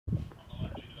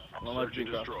Search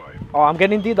and destroy. Oh, I'm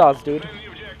getting DDoS, dude. Defend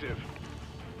the objective.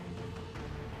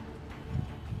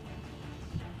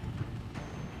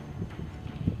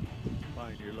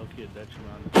 Fine, you're lucky at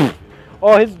Dutchman.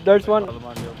 Oh, there's one.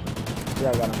 Yeah,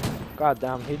 I got him. God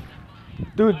damn,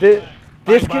 dude,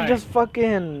 this kid just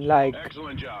fucking like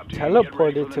Excellent job, team.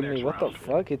 teleported to me. Next What the round.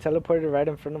 fuck? He teleported right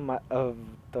in front of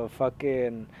the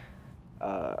fucking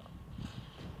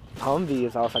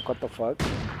Humvees. I was like, what the fuck?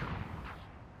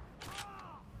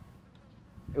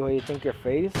 What, you think your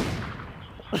face?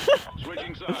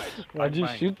 Switching sides. Why'd you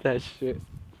shoot that shit?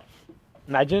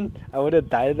 Imagine I would have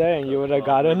died there and you would have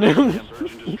gotten him.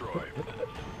 Search and destroy.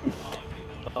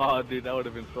 Oh, dude, that would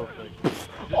have been so sick.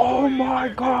 Oh my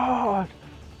god!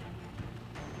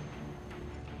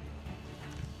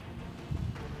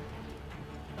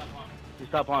 You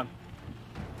stop on.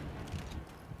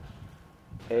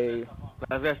 Hey.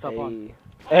 Last guy, stop on.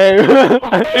 Hey.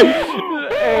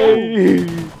 Hey.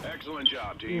 Excellent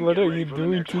job, team. What Get are ready you for the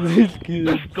doing next to round. these kids?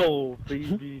 Let's go,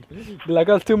 baby. Like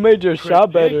us two major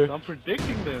shot better. I'm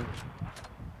predicting this.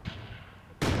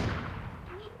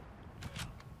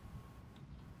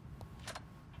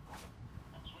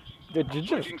 Did you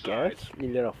just guess, you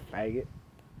little faggot?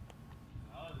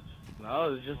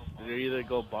 No, it's just they either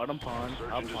go bottom pawn,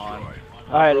 up pawn.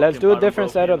 Alright, let's do a Bottom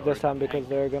different broken, setup or- this time because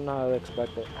they're gonna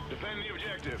expect it. Defend the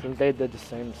objective. Since they did the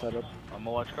same setup. I'm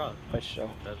gonna watch cross. For sure.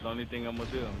 That's the only thing I'm gonna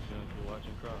do. I'm just gonna be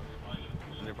watching cross.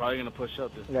 And they're probably gonna push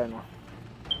up this. Yeah, no.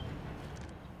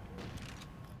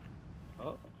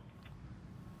 Oh.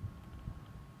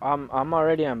 I'm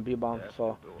already on B-bomb, Yeah,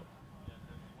 so.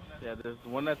 Yeah, there's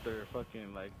one that they're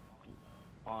fucking like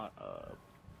on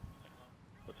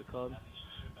what's it called?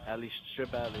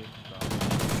 Strip alley.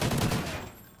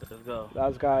 So.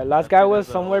 Let's go. Last guy was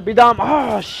somewhere B-bomb.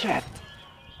 Oh shit!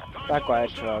 That guy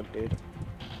truck, dude.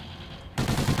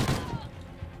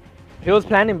 He was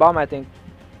planning bomb, I think.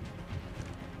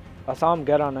 I saw him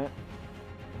get on it.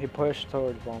 He pushed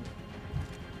towards bomb.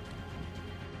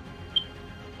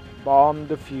 Bomb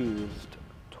defused.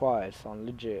 Twice on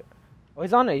legit. Oh,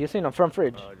 he's on it. You seen him front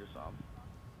fridge. I just saw him.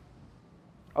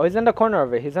 Oh, he's in the corner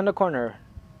of it. He's in the corner.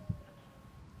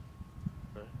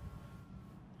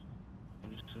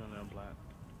 I'm just sitting there plant.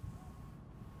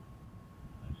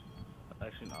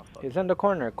 Actually, not. Fuck. He's in the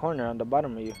corner on the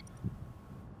bottom of you.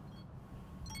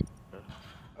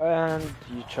 And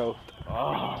you choked. We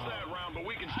lost that round, but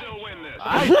we can still win this.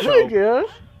 I choked. Yeah.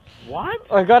 What?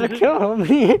 I gotta kill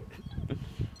him.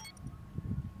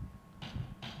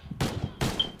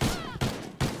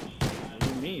 What do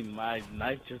you mean? My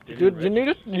knife just didn't. Dude, you need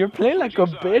to, you're playing like a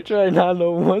bitch right now.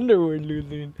 No wonder we're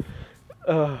losing.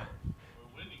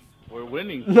 We're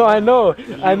winning. No, I know,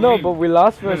 mean? but we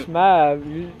lost first map.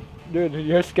 Dude,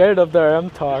 you're scared of their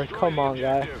MTAR. Come on,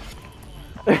 guy.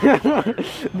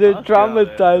 They're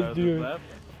traumatized, dude.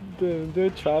 Dude, they're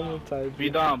traumatized. Be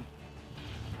dumb.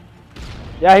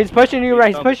 Yeah, he's pushing you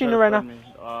right. He's pushing you right now.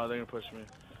 Oh, they're gonna push me.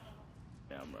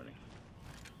 Yeah, I'm running.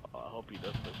 Oh, I hope he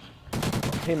does push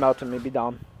me. He melted me. Be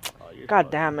dumb. Oh, you're God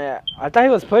fucked. damn it! I thought he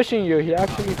was pushing you. He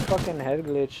actually fucking head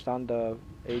glitched on the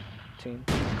 18.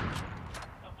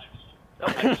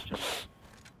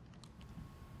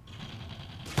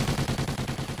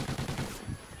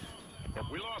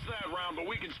 We lost that round, but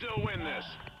we can still win this.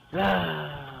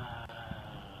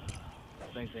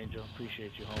 Thanks, Angel.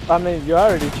 Appreciate you, homie. I mean, you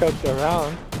already choked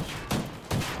around.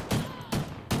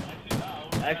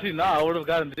 Actually, no, I would have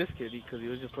gotten this kid because he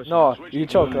was just pushing No, me. you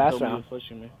choked He last told me he round. was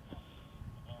pushing me.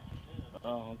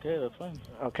 Oh, okay, that's fine.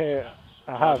 Okay,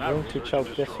 I have room to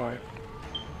choke this one.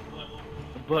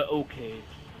 But okay,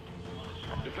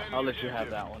 Defend I'll the let you have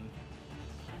objective. that one.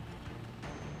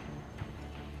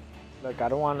 Like, I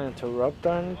don't want to interrupt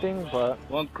or anything, but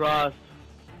One cross.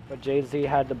 Jay-Z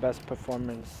had the best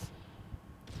performance.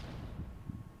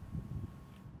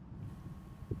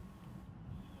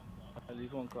 At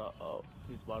least one cross. Oh,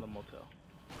 he's bottom motel.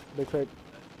 Big quick.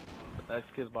 That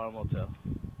kid's bottom motel.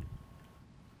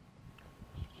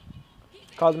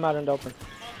 Call them out in the open.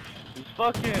 He's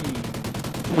fucking.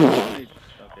 Okay.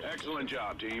 Excellent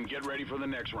job, team. Get ready for the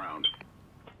next round.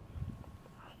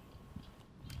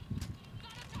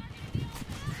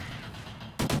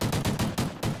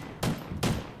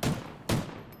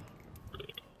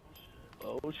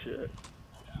 Oh shit.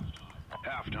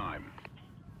 Halftime.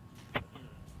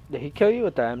 Did he kill you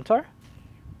with the MTAR?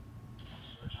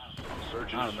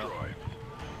 Search I and don't know. destroy.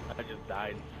 I just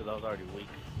died because I was already weak.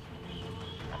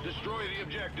 Destroy the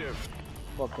objective.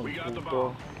 Fucking We got the puto.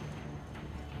 bomb.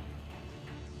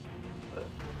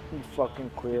 You fucking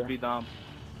queer. B Dom.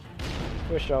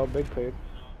 For sure, big pig.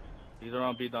 He's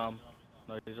around B Dom.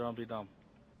 No, he's around B Dom.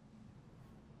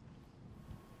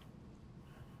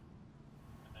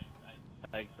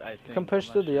 I think. You can push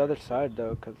I'm to not the sure. other side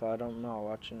though, cause I don't know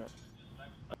watching it.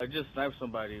 I just sniped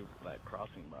somebody like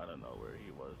crossing, but I don't know where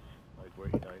he was, like where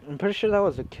he died. I'm pretty sure that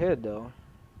was a kid though.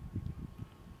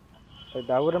 Like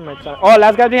that would have made sense. Oh,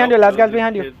 last guy's behind you. Nope, Last it was guy's this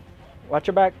behind you. kid. Watch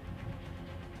your back.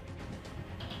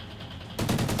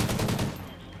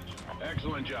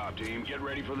 Excellent job, team. Get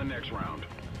ready for the next round.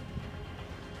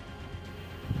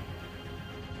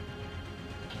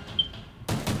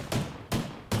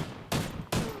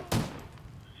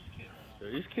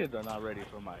 Dude, these kids are not ready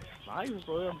for my snipes,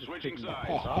 bro. I'm just Switching picking sides.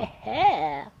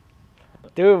 off.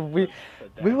 Dude, we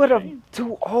Damn would have shame.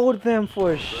 2-0'd them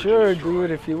for sure, dude,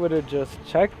 if you would have just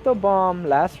checked the bomb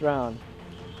last round.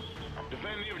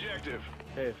 Defend the objective.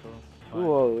 Hey,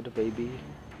 fool. 2-0'd, baby.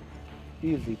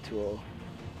 Easy 2-0.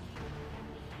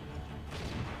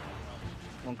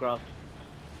 One cross.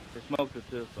 They smoked it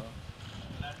too, so.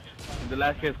 The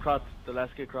last kid crossed. The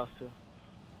last kid crossed too.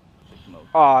 They smoked.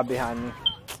 Aw, behind me.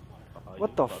 Oh, What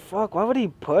you the fucked fuck? Why would he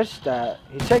push that?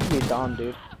 He checked me down,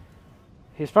 dude.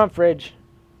 He's front fridge.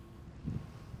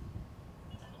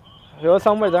 He was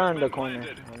somewhere there in the corner.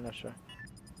 I'm not sure.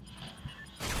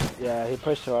 Yeah, he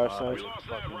pushed to our side. We lost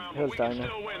that round, He but was we can diner.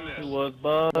 still win He this. was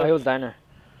boss. No, he was diner.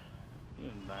 He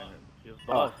was diner. He was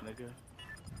boss, nigga.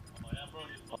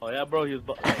 Oh yeah, bro. He was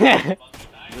boss. Oh,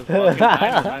 He was fucking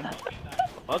diner, man.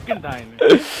 Fucking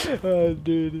diner.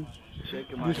 dude.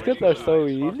 Shaking my These head. kids are so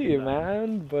Fucking easy, diner.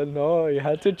 man. But no, you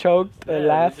had to choke the Yeah, they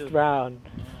last just- round.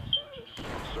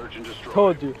 Search and destroy.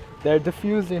 Told you. They're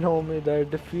defusing, homie. They're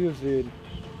defusing.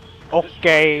 Destroy the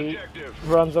Okay. objective.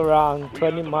 Runs around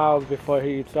 20 miles before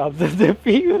he stops the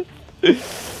defuse.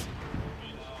 He's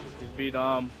beat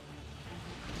He's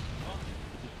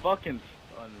fucking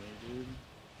on me, dude.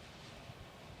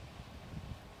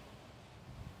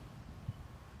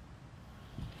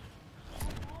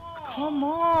 Come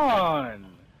on.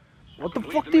 What the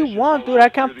fuck do you want, dude? I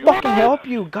can't fucking help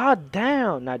you. God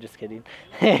damn. Not just kidding.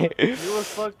 He was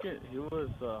fucking. He was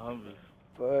Humvee.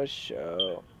 For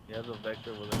sure. He has a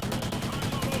vector with a drone.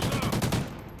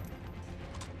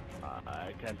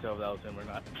 I can't tell if that was him or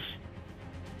not.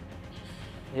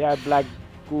 He had black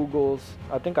Googles.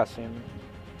 I think I seen him.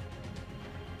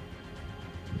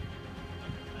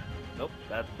 Nope,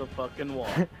 that's the fucking wall.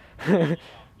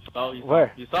 Oh, you saw Where?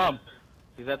 him. You saw him.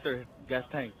 He's at their gas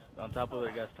tank, on top of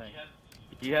their gas tank.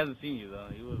 He hasn't seen you though.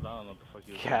 He was, I don't know what the fuck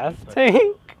he was Gas doing.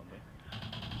 tank?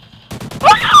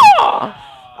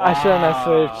 I shouldn't have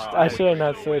switched. I shouldn't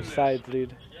have switched sides,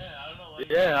 dude.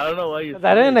 Yeah, I don't know why you.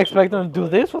 I didn't expect him to do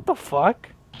this. What the fuck?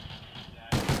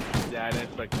 Yeah, I didn't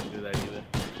expect him to do that either.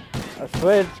 I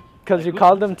switched because you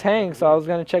called him tank, so I was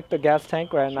gonna check the gas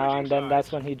tank right now, and then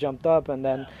that's when he jumped up, and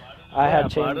then I Yeah, had but I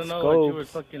changed don't know why you were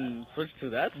scopes fucking switched to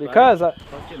that side.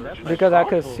 because I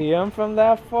could see him from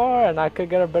that far, and I could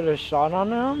get a better shot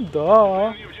on him.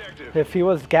 Duh. Defend the objective. If he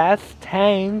was gas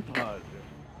tank. Oh, dude.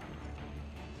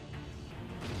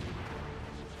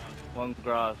 One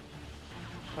cross.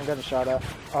 I'm getting shot at.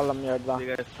 All of them yards You on.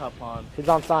 guys top on. He's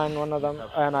on sign, one of them,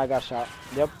 and I got shot.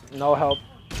 Yep, no help.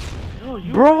 No,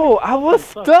 you Bro, I was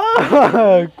suck.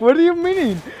 stuck! What do you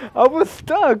mean? I was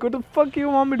stuck. What the fuck do you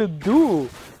want me to do?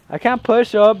 I can't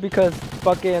push up because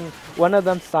fucking one of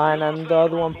them signed and the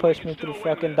other one pushed me through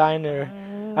fucking diner.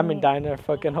 I mean diner,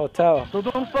 fucking hotel. So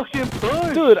don't fucking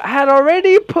push. Dude, I had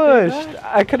already pushed.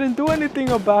 I couldn't do anything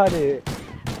about it.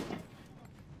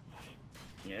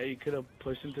 Yeah, you could have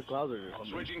pushed into closet or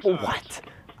something. Switching sides. What?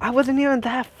 I wasn't even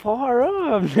that far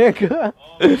up, nigga.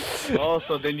 Oh,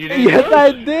 so then you didn't Yes, push.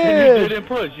 I Then did. you didn't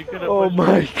push. You could have Oh pushed.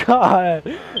 my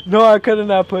god. No, I couldn't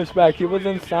have pushed back. He was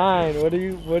inside. What do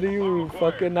you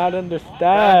fucking not That's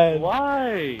understand?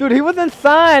 why. Dude, he was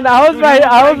inside. I was Dude, right. he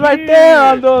was I was right right there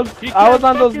here. on those. He I was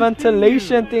can't on those fucking see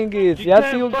ventilation you. thingies. You Yes,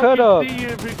 can't you fucking could have. see you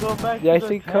if we go back to Yes,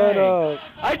 the he could have. tank.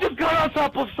 I just got on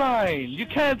top of sign. You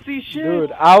can't see shit.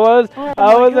 Dude, I was Oh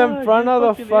I my was God, in front you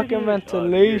of the fucking fucking idiot.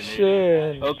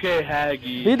 ventilation. Okay,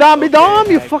 Haggy. Be down, you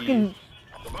Haggy. fucking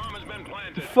The bomb has been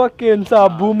planted. fucking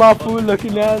Sabuma food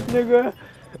looking ass nigga.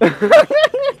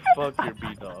 Fuck your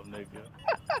B-dog, nigga.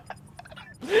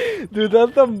 Dude,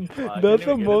 that's the even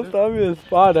get most it. obvious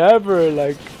spot ever.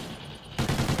 Like,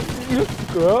 you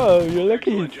scrub. You're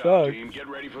lucky you Excellent job, suck. team. Get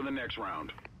ready for the next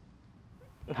round.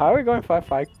 How are we going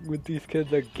 5-5 with these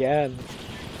kids again?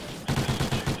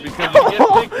 Because you get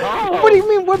big calls. What do you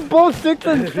mean we're both 6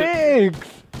 and 6?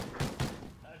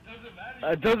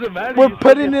 It doesn't matter. We're you still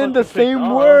putting get in the fucking same picked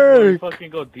off when you work. fucking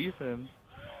go defense.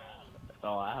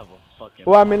 Oh, I have a fucking.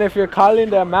 Well, I mean, if you're calling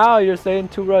them out, you're saying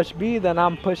to rush B, then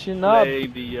I'm pushing up. Play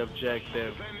the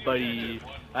objective, buddy.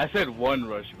 I said one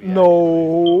rush me.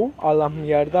 No, a la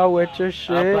mierda with your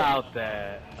shit. About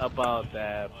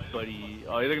that, buddy.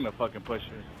 Oh, they're gonna fucking push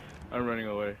me. I'm running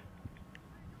away.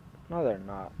 No, they're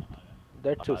not.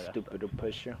 They're too I got stupid to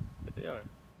push you. But they are.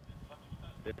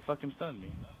 They fucking stunned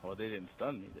me. Well, they didn't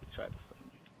stun me. They tried to stun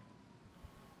me.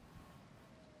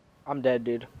 I'm dead,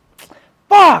 dude.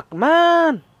 Fuck,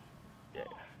 man!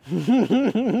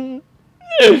 Yeah.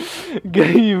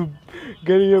 getting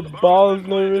your balls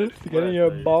nervous? Getting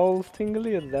your balls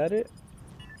tingly? Is that it?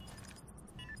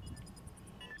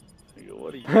 Nigga,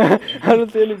 what are you I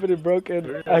don't see anybody broken.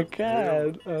 Real, I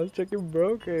can't. I was checking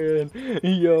broken.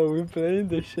 Yo, we're playing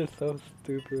this shit so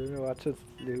stupid. Watch us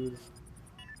lose.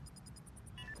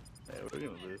 Yeah, we're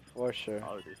gonna lose. For sure.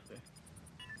 Obviously.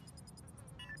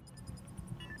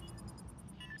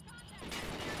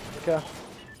 Okay.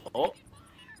 Oh.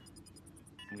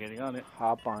 I'm getting on it.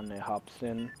 Hop on it, hops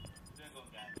in.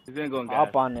 He's gonna go in gas.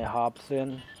 Hop on it, hops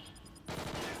in.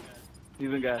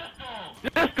 He's in gas.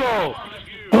 Let's go!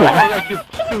 Oh, that's just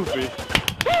stupid.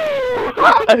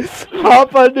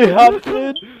 Hop on it, hops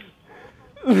in.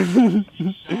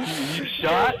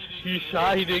 He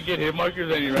shot, he didn't get hit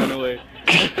markers, and he ran away.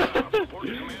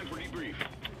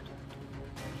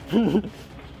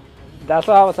 That's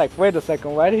why I was like, wait a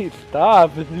second, why did he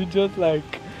stop? Is he just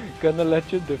like gonna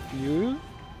let you defuse?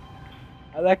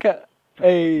 I like a,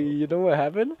 hey, you know what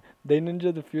happened? They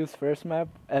ninja defuse first map,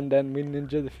 and then we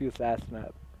ninja defuse last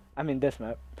map. I mean this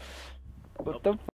map. What the